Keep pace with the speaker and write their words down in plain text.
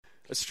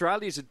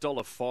Australia's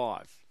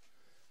 $1.05.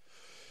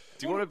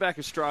 Do you want to back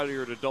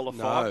Australia at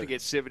 $1.05 to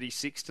get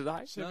 76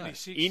 today?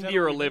 76.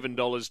 India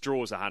 $11,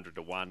 draws 100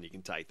 to 1. You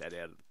can take that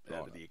out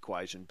of the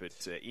equation,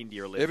 but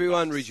India $11.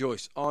 Everyone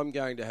rejoice. I'm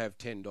going to have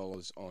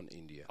 $10 on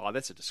India. Oh,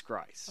 that's a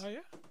disgrace. Oh,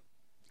 yeah?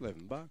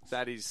 $11.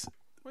 That is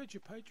Where's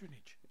your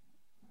patronage?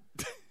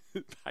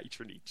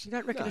 patronage. You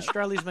don't reckon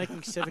Australia's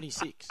making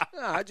 76?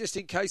 No, just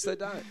in case they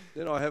don't.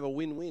 Then I have a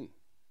win-win.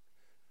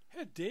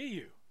 How dare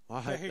you? I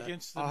hope Back that.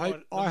 against the I might,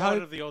 hope- the I might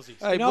hope- of the Aussies.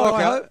 Hey, No, I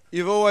Blocker, hope-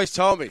 you've always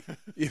told me.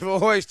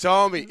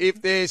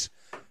 If there's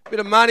a bit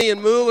of money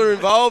and moolah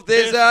involved,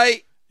 there's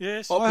a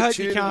Yes. Op- I hope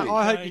you Opportunity. can't.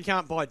 I hope Okay. you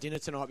can't buy dinner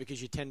tonight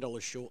because you're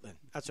 $10 short. Then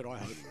that's what I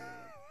hope.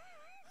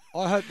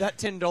 I hope that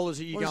 $10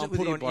 that you What is go it and with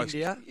put you on blokes?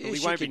 India. Well,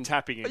 he won't be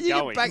tapping and you can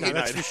going. back No, it.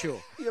 that's for sure.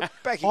 You're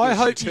back I against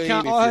hope your you team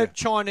can't. if I you hope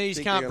Chinese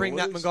think can't they're bring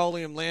gonna that lose.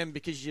 Mongolian lamb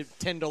because you're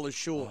 $10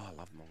 short. Oh, I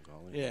love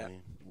Mongolian. Yeah.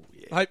 lamb.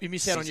 I hope you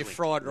miss out on your Sizzling.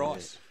 fried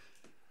rice.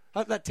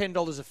 Hope that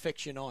 $10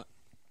 affects your night.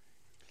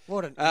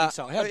 What an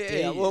insult! How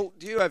dare you? Well,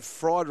 do you have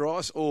fried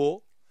rice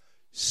or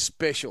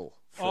special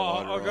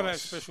fried rice? I've got to have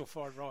special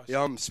fried rice.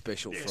 Yeah, I'm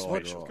special fried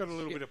It's rice. got a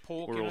little bit of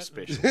pork We're in all it.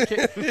 special. I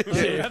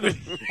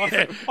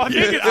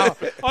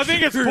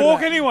think it's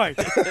pork anyway.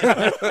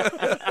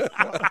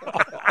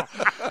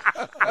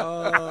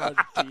 Oh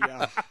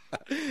dear.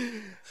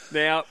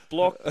 Now,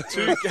 block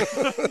two.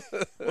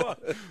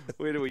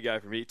 Where do we go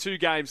from here? 2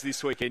 games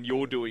this weekend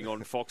you're doing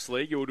on Fox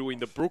League. You're doing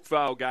the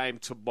Brookvale game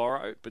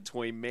tomorrow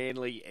between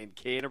Manly and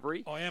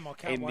Canterbury. I am. I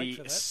can't and wait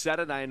for the that.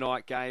 Saturday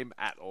night game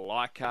at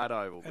Leichhardt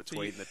Oval At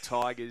between the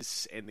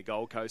Tigers and the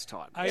Gold Coast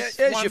Titans. Eighth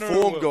There's your wonder of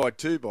the form world. guide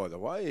too, by the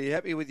way. Are you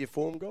happy with your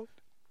form guide?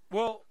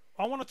 Well,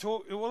 I want to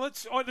talk. Well,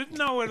 I didn't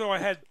know whether I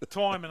had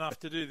time enough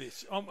to do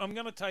this. I'm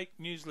going to take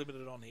News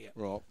Limited on here.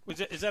 Right.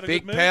 Is that a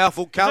Big, good move?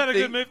 powerful Is that a company.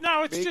 good move?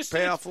 No, it's Big, just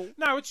powerful.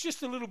 it's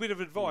just a little bit of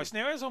advice.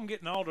 Now, as I'm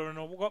getting older and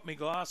I've got my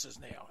glasses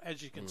now,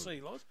 as you can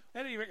see, Loz,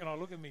 how do you reckon I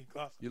look at me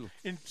glasses? You look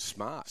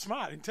smart.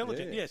 Smart,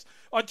 intelligent, Yeah. yes.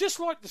 I'd just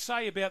like to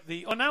say about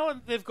I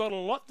know they've got a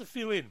lot to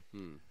fill in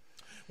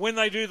when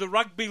they do the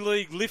rugby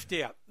league lift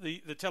out, the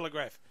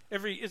Telegraph.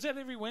 Is that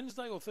every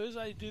Wednesday or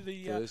Thursday? They do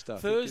the Thursday, I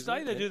think, Thursday.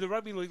 isn't it? They Yeah. do the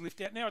rugby league lift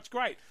out. Now it's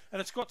great,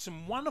 and it's got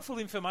some wonderful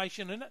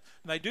information in it.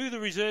 And they do the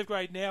reserve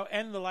grade now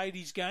and the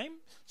ladies' game,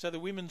 so the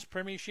women's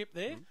premiership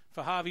there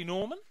for Harvey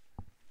Norman.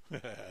 You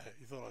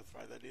thought I'd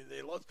throw that in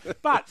there, Loz.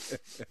 But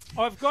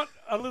I've got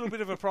a little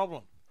bit of a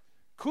problem.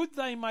 Could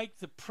they make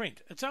the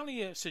print? It's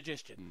only a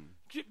suggestion.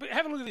 But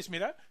have a look at this,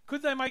 Middo.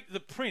 Could they make the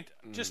print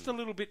just a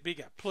little bit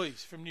bigger,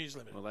 please, from News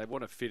Limited? Well, they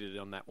want to fit it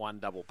on that one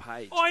double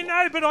page. I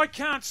know, but I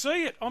can't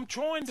see it. I'm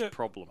trying to.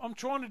 problem. I'm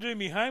trying to do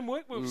my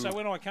homework. So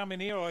when I come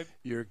in here,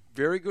 You're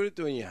very good at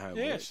doing your homework.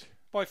 yes,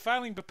 by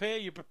failing to prepare,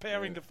 you're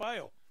preparing to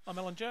fail. I'm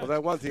Alan Jones.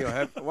 Although one thing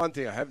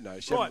I have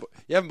noticed, Right.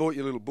 you haven't bought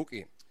your little book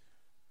in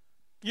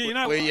yeah, you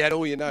know where you had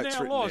all your notes now,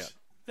 written Loz,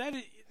 out.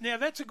 now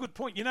that's a good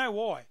point. You know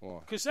why? Why?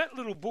 Because that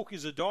little book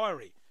is a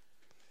diary,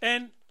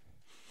 and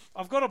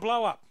I've got to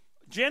blow up.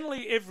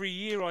 Generally, every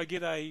year I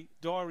get a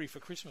diary for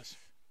Christmas.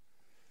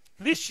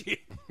 This year,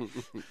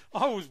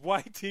 I was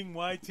waiting.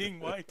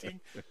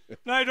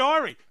 No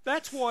diary.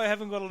 That's why I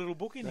haven't got a little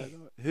book in here.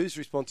 Whose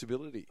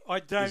responsibility? I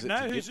don't is it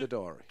know to who's get the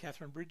diary.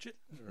 Catherine Bridget.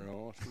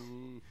 Right.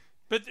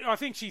 But I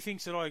think she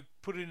thinks that I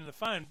put it in the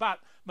phone. But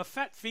my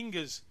fat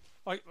fingers,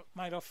 I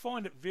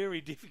find it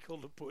very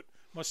difficult to put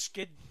my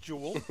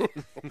schedule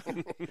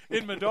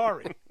in my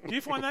diary. Do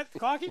you find that,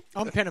 Clarky?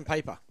 I'm pen and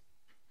paper.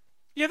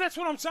 Yeah, that's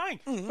what I'm saying.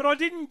 But I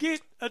didn't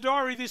get a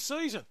diary this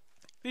season,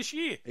 this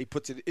year. He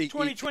puts it. He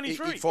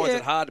 2023. He finds Yeah.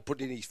 it hard to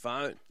put in his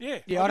phone. Yeah,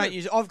 Yeah, I don't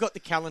use it. I've got the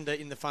calendar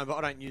in the phone, but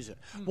I don't use it.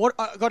 What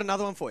I got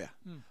another one for you.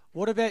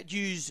 What about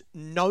use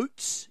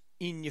notes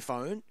in your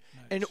phone,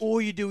 and all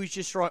you do is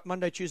just write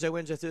Monday, Tuesday,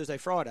 Wednesday, Thursday,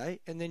 Friday,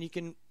 and then you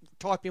can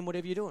type in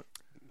whatever you're doing.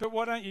 But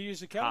why don't you use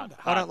the calendar?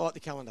 I don't like the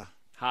calendar.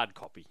 Hard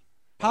copy.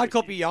 Hard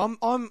copy. Yeah,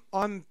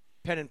 I'm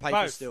pen and paper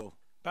Both. still.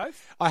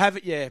 Both? I have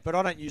it, yeah, but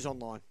I don't use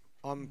online.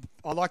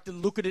 I like to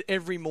look at it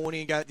every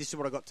morning and go, this is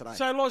what I got today.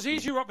 So, Loz,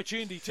 here's your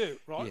opportunity too,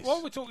 right? Yes.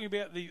 While we're talking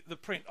about the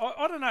print,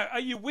 I don't know, are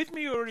you with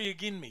me or are you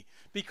against me?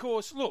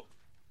 Because, look,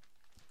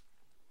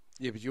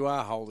 Yeah, but you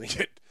are holding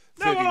it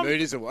No, 30 well, I'm-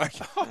 metres away.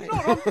 I'm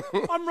not.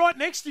 I'm right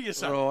next to you,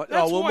 son. Right.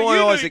 That's Oh, well, why my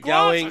you eyes need are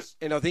going, glasses.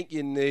 and I think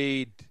you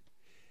need.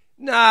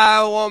 No,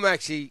 I'm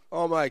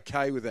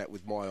okay with that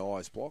with my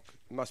eyes, Block.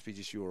 It must be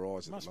just your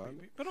eyes at Must the be.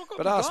 moment. But I've got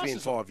But my ask me in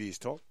glasses on. 5 years'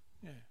 time.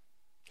 Yeah.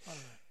 I don't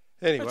know.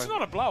 Anyway, It's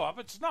not a blow up.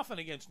 It's nothing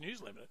against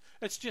News Limited.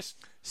 It's just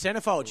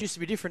Centrefolds used to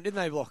be different, didn't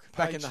they, Block?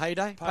 Back in the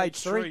heyday. Page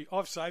 3.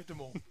 I've saved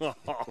them all.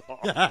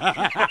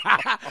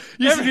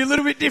 Used to be a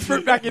little bit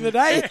different back in the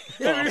day.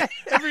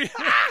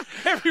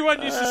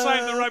 Everyone used to say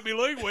in the rugby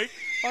league week,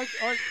 I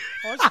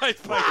saved page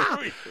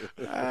 3.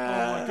 Oh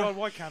my God!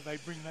 Why can't they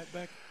bring that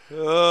back?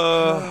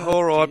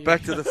 all right,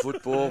 back to the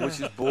football, which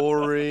is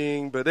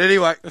boring. But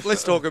anyway,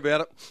 let's talk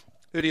about it.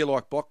 Who do you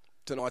like, Block?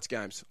 Tonight's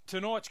games.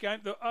 Tonight's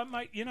game,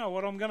 mate. You know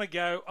what? I'm going to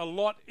go a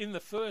lot in the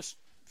first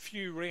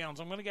few rounds.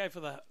 I'm going to go for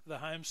the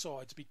home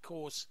sides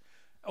because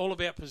all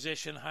about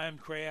possession, home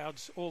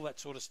crowds, all that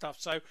sort of stuff.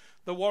 So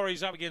the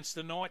Warriors up against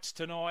the Knights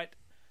tonight.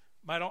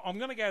 Mate, I'm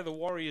going to go the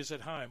Warriors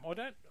at home.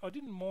 I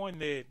didn't mind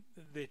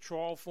their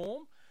trial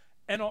form,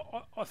 and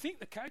I think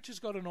the coach has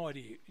got an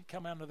idea. He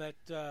come under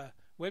that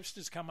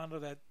Webster's come under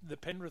the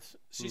Penrith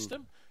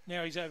system.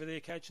 Now he's over there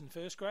coaching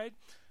first grade.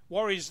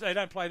 Warriors, they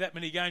don't play that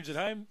many games at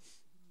home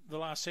the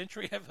last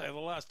century, have they? The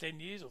last 10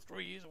 years or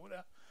 3 years or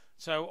whatever.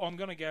 So I'm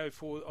going to go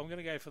for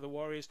the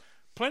Warriors.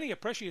 Plenty of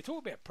pressure. You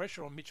talk about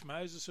pressure on Mitch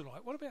Moses and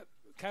what about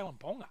Kalen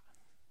Ponga?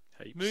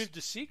 Heaps. Moved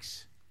to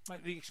 6.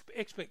 Mate, the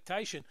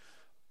expectation.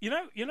 You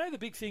know the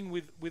big thing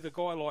with a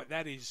guy like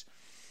that is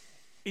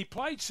he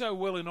played so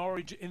well in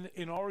Origin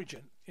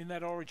in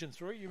that Origin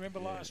 3. You remember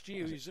last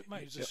year? He was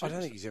a I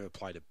don't think he's ever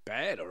played a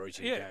bad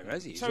Origin game,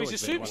 has he? So he's a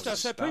always been superstar. one of the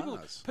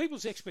So stars.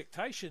 people's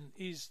expectation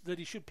is that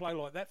he should play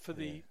like that for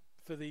the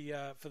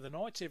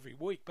Knights every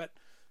week. But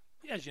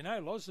as you know,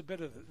 Loz, the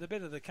better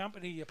the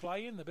company you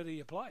play in, the better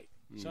you play.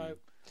 So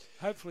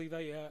hopefully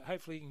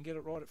he can get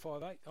it right at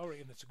 5'8". I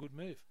reckon it's a good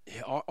move.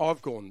 Yeah,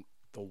 I've gone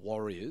the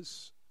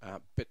Warriors,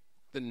 but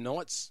the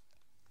Knights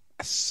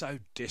are so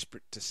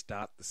desperate to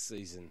start the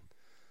season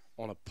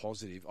on a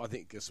positive. I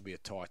think this will be a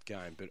tight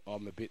game, but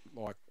I'm a bit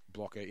like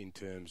Blocker in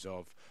terms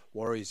of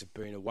Warriors have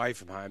been away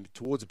from home.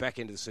 Towards the back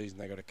end of the season,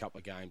 they got a couple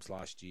of games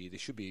last year. There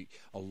should be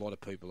a lot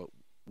of people at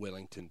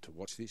Wellington to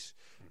watch this,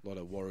 a lot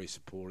of Warriors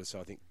supporters,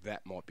 so I think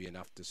that might be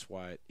enough to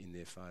sway it in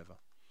their favour.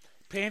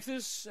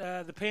 Panthers,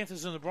 the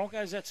Panthers and the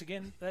Broncos. That's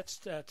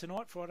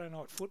tonight, Friday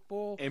night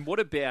football. And what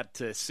about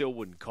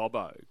Selwyn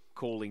Cobbo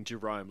calling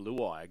Jerome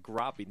Luai a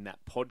grub in that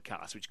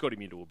podcast, which got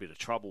him into a bit of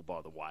trouble,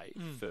 by the way,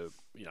 for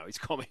his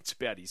comments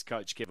about his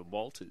coach Kevin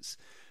Walters.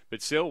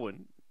 But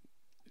Selwyn,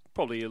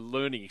 probably a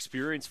learning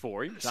experience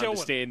for him to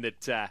understand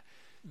that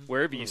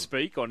wherever you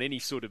speak on any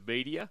sort of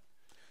media,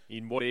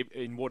 in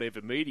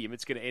whatever medium,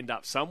 it's going to end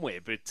up somewhere.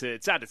 But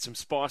it's added some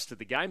spice to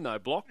the game, though,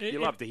 Block.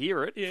 You love to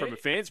hear it from a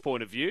fan's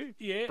point of view.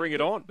 Yeah, bring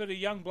it on. But a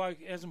young bloke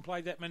hasn't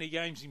played that many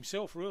games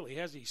himself, really,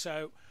 has he?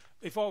 So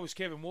if I was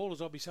Kevin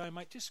Walters, I'd be saying,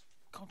 mate, just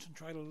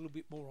concentrate a little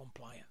bit more on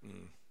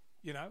playing.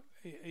 You know,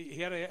 he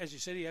had as you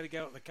said, he had to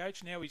go at the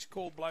coach. Now he's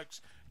called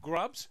blokes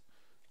grubs.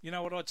 You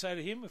know what I'd say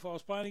to him if I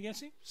was playing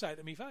against him? Say it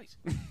to me face.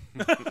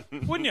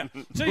 Wouldn't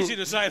you? It's easy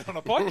to say it on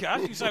a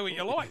podcast. You say what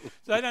you like.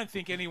 So they don't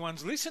think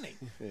anyone's listening.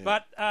 Yeah.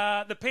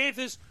 But the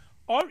Panthers,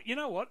 you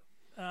know what?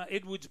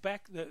 Edwards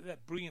back,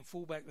 that brilliant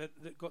fullback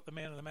that got the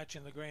man of the match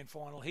in the grand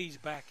final. He's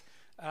back.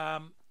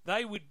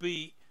 They would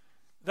be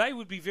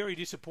very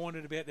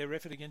disappointed about their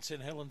effort against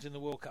St Helens in the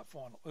World Cup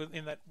final,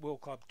 in that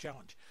World Cup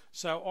challenge.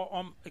 So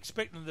I'm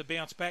expecting them to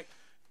bounce back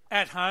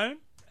at home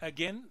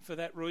again for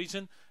that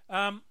reason.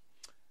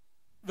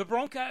 The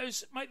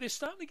Broncos, mate, they're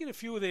starting to get a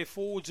few of their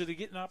forwards that are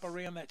getting up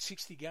around that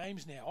 60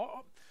 games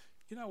now.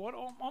 You know what?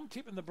 I'm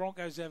tipping the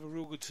Broncos to have a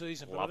real good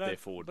season. Love their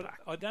forward but pack.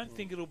 I don't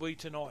think it'll be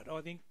tonight.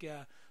 I think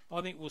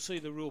we'll see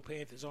the real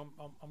Panthers. I'm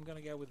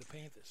going to go with the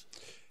Panthers.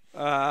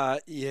 I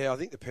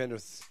think the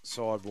Penrith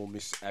side will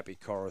miss Appy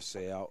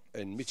Coruscant,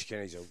 and Mitch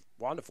Kenny's a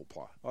wonderful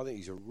player. I think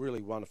he's a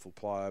really wonderful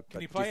player.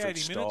 Can he play 80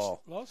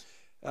 style. minutes,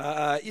 Loz?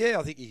 I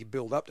think he can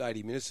build up to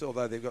 80 minutes,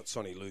 although they've got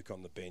Sonny Luke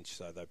on the bench,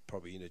 so they'll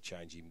probably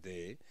interchange him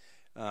there.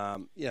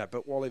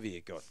 But whatever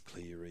you got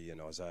Cleary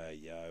and Isaiah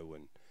Yeo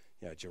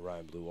and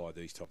Jerome Luai,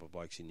 these type of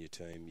blokes in your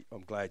team,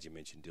 I'm glad you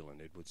mentioned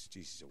Dylan Edwards.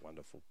 He's a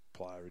wonderful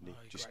player, isn't he?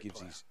 Just gives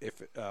player. His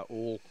effort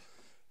all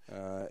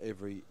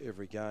every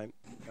game.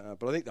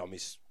 But I think they'll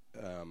miss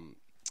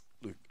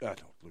Luke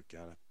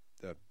Garner,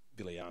 the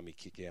Billy Army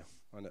kick out.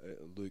 I know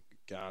Luke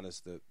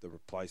Garner's the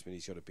replacement.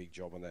 He's got a big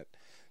job on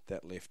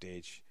that left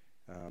edge.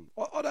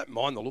 I don't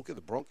mind the look of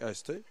the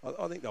Broncos too.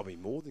 I think they'll be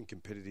more than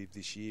competitive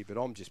this year,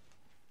 but I'm just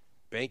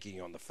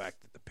banking on the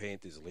fact that the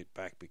Panthers are lit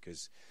back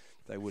because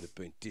they would have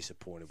been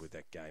disappointed with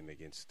that game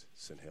against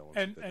St Helens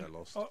that they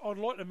lost. I'd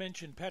like to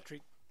mention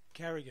Patrick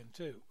Carrigan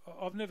too.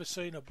 I've never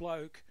seen a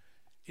bloke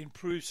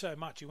improve so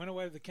much. He went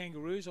away with the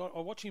Kangaroos. I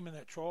watched him in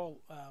that trial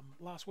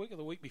last week or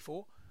the week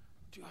before.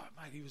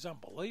 Mate, he was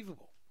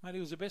unbelievable. Mate,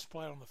 he was the best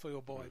player on the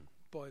field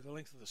by the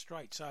length of the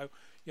straight. So,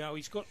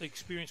 he's got the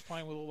experience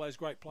playing with all those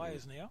great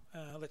players now.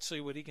 Let's see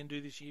what he can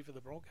do this year for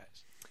the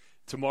Broncos.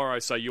 Tomorrow,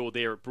 so you're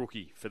there at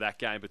Brookie for that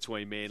game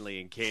between Manly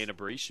and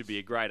Canterbury. Should be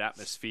a great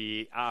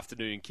atmosphere.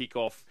 Afternoon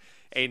kickoff.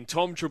 And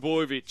Tom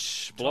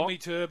Trbojevic, Tommy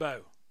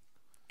Turbo.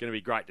 Going to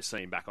be great to see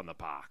him back on the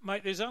park.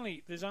 Mate, there's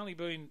only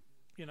been,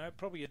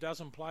 probably a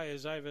dozen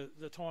players over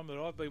the time that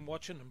I've been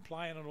watching and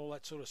playing and all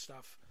that sort of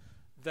stuff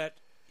that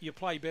you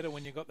play better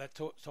when you've got that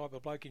type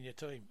of bloke in your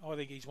team. I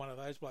think he's one of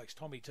those blokes.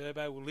 Tommy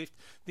Turbo will lift.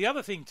 The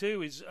other thing,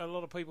 too, is a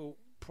lot of people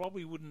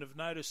probably wouldn't have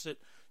noticed that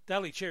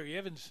Daly Cherry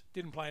Evans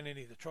didn't play in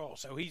any of the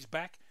trials, so he's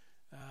back.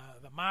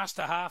 The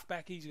master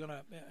halfback, he'll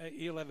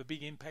have a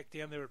big impact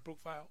down there at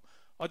Brookvale.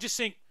 I just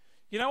think,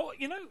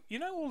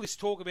 all this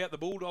talk about the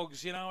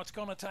Bulldogs, it's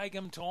going to take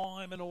them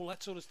time and all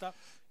that sort of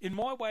stuff. In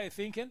my way of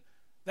thinking,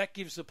 that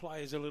gives the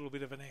players a little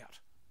bit of an out.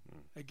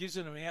 It gives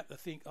them an out to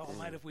think,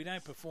 mate, if we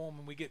don't perform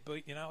and we get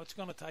beat, it's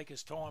going to take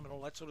us time and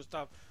all that sort of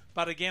stuff.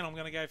 But again, I'm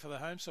going to go for the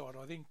home side.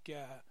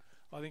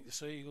 I I think the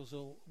Sea Eagles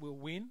will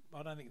win.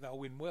 I don't think they'll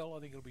win well. I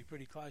think it'll be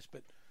pretty close,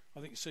 but I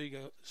think Sea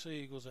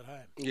Eagles at home.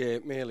 Yeah,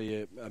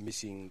 Manly are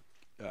missing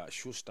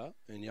Schuster,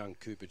 and young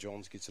Cooper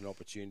Johns gets an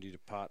opportunity to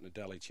partner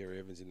Daly Cherry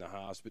Evans in the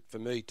halves. But for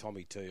me,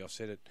 Tommy T, I've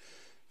said it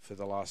for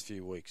the last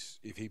few weeks,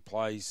 if he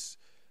plays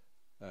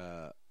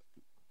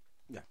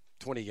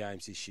 20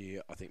 games this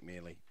year, I think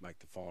Manly make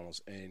the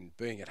finals. And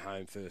being at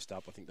home first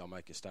up, I think they'll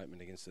make a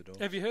statement against the Dogs.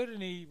 Have you heard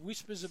any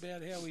whispers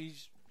about how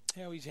he's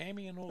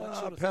hammy and all that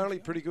sort of apparently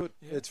thing? pretty good.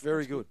 Yeah, it's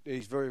very good.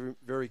 He's very,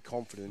 very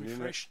confident.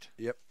 Refreshed.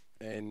 In it. Yep.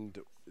 And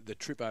the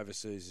trip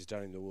overseas has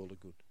done him the world of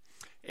good.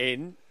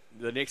 And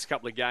the next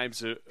couple of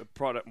games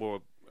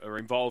are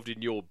involved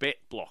in your bet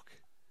block.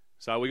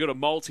 So we got a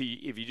multi,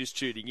 if you're just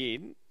tuning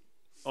in,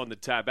 on the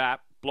Tab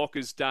app.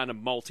 Blocker's done a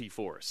multi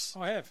for us.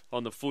 I have.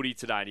 On the footy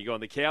today. And you got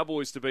the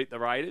Cowboys to beat the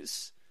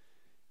Raiders.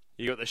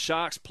 You got the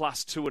Sharks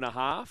plus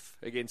 2.5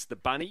 against the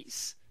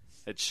Bunnies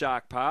at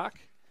Shark Park.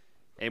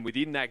 And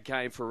within that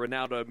game for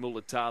Ronaldo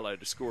Mulatalo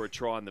to score a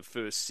try in the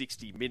first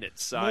 60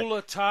 minutes. So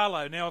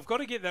Mulatalo. Now, I've got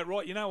to get that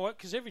right. You know what?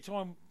 Because every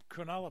time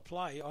Cronulla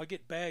play, I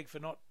get bagged for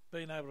not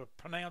being able to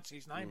pronounce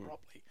his name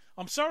properly.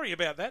 I'm sorry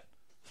about that.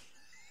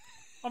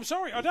 I'm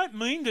sorry. I don't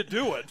mean to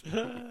do it.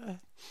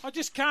 I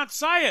just can't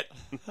say it.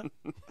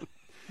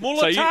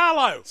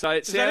 Mulatalo. So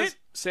it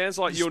sounds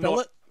like you're spell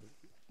not... it?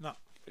 No.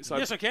 So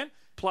Yes, I can.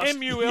 plus-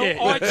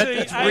 Mulitalo.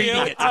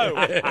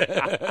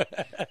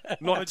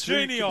 Not A too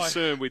genie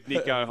concerned with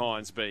Nico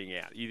Hines being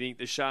out. You think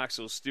the Sharks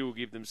will still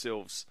give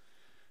themselves...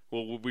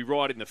 Well, we'll be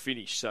right in the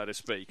finish, so to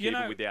speak,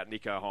 even without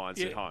Nico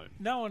Hines at home.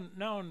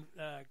 Knowing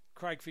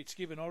Craig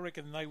Fitzgibbon, I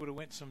reckon they would have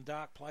went some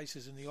dark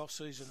places in the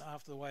off-season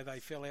after the way they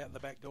fell out the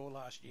back door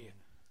last year.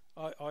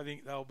 I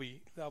think they'll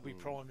be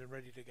primed and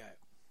ready to go.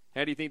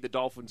 How do you think the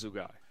Dolphins will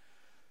go?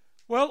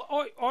 Well,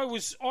 I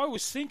was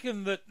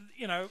thinking that,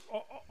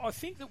 I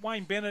think that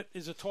Wayne Bennett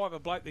is a type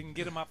of bloke that can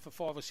get them up for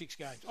 5 or 6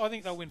 games. I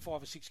think they'll win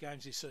 5 or 6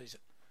 games this season.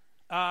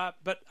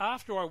 But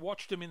after I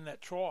watched them in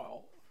that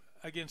trial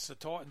against the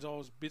Titans, I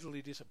was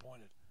bitterly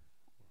disappointed.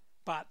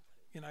 But,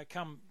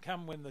 come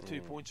when the 2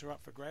 points are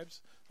up for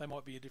grabs, they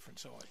might be a different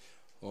side.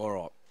 All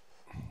right.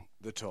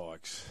 The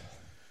Tigers.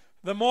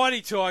 The Mighty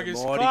Tigers.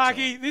 The Mighty Clarkie,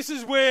 Tigers. this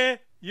is where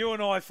you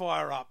and I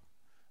fire up.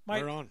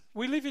 Mate, We're on.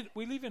 We live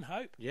in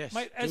hope. Yes.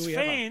 Mate, Do as we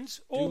ever?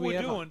 fans, all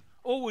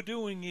we're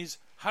doing is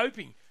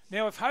hoping.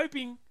 Now, if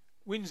hoping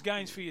wins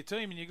games for your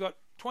team and you've got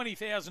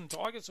 20,000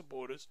 Tiger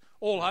supporters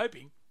all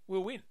hoping,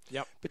 we'll win.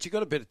 Yep. But you've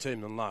got a better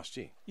team than last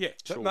year. Yeah.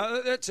 So,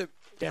 no, that's a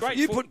Great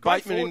you forward- put great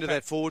Bateman forward into pack.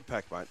 that forward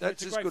pack, mate.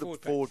 That's It's a as great good forward a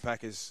pack. forward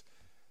pack as...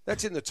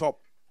 That's in the top,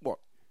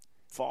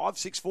 5,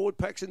 6 forward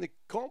packs in the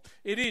comp?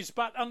 It is,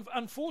 but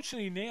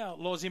unfortunately now,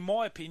 Loz, in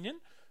my opinion,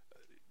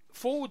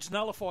 forwards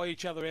nullify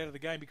each other out of the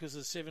game because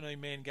of the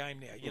 17-man game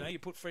now. You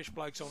put fresh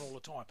blokes on all the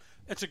time.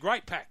 It's a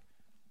great pack.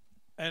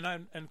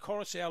 And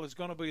Coruscant is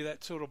going to be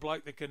that sort of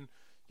bloke that can,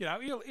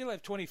 he'll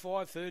have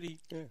 25, 30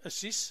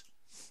 assists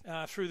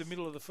through the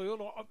middle of the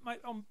field. Mate,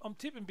 I'm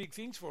tipping big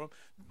things for him.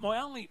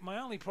 My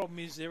only problem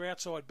is their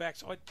outside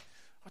backs. I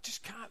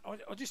just can't.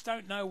 I just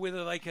don't know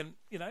whether they can.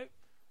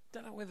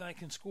 Don't know whether they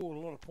can score a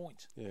lot of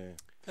points. Yeah.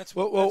 That's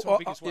Well, my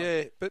biggest worry.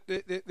 yeah, but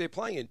they're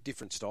playing a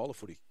different style of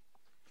footy.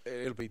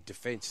 It'll be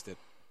defence that,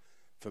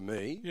 for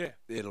me,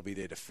 it'll be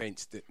their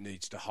defence that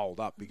needs to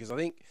hold up because I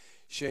think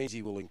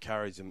Sheensy will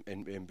encourage them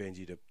and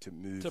Benji to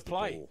move To the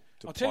play. ball.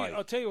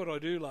 I'll tell you what I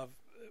do love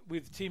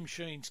with Tim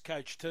Sheen's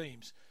coach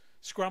teams.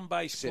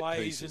 Scrum-based Set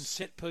plays pieces. and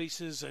set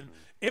pieces and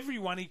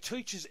everyone, he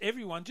teaches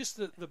everyone just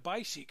the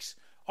basics.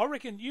 I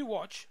reckon you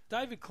watch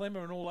David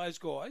Clemmer and all those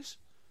guys,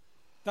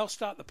 they'll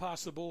start to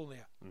pass the ball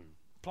now.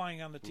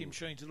 Playing under Tim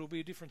Sheens, it'll be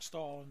a different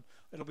style and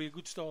it'll be a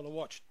good style to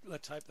watch.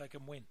 Let's hope they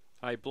can win.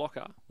 Hey,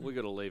 Blocker, we've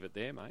got to leave it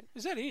there, mate.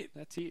 Is that it?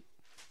 That's it.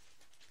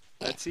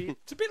 That's it.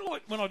 It's a bit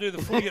like when I do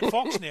the footy at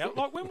Fox now.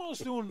 Like when I was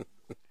doing,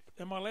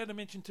 am I allowed to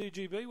mention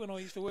 2GB when I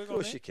used to work on there?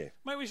 Of course you can.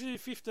 Mate, we used to do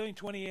 15,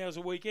 20 hours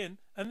a weekend.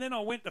 And then I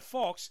went to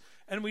Fox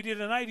and we did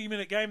an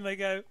 80-minute game and they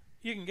go,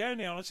 you can go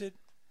now. And I said,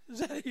 is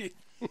that it?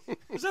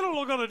 Is that all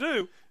I've got to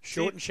do?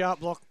 Short and sharp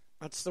block.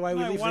 That's the way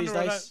we live these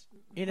days.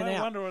 In and no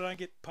out. wonder I don't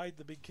get paid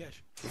the big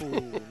cash.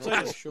 Ooh,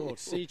 nice short.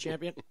 See you,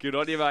 champion. Good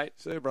on you, mate.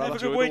 See you, brother.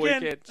 Have a good Enjoy the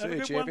weekend. weekend. Have a See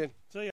you, good one. champion. See ya.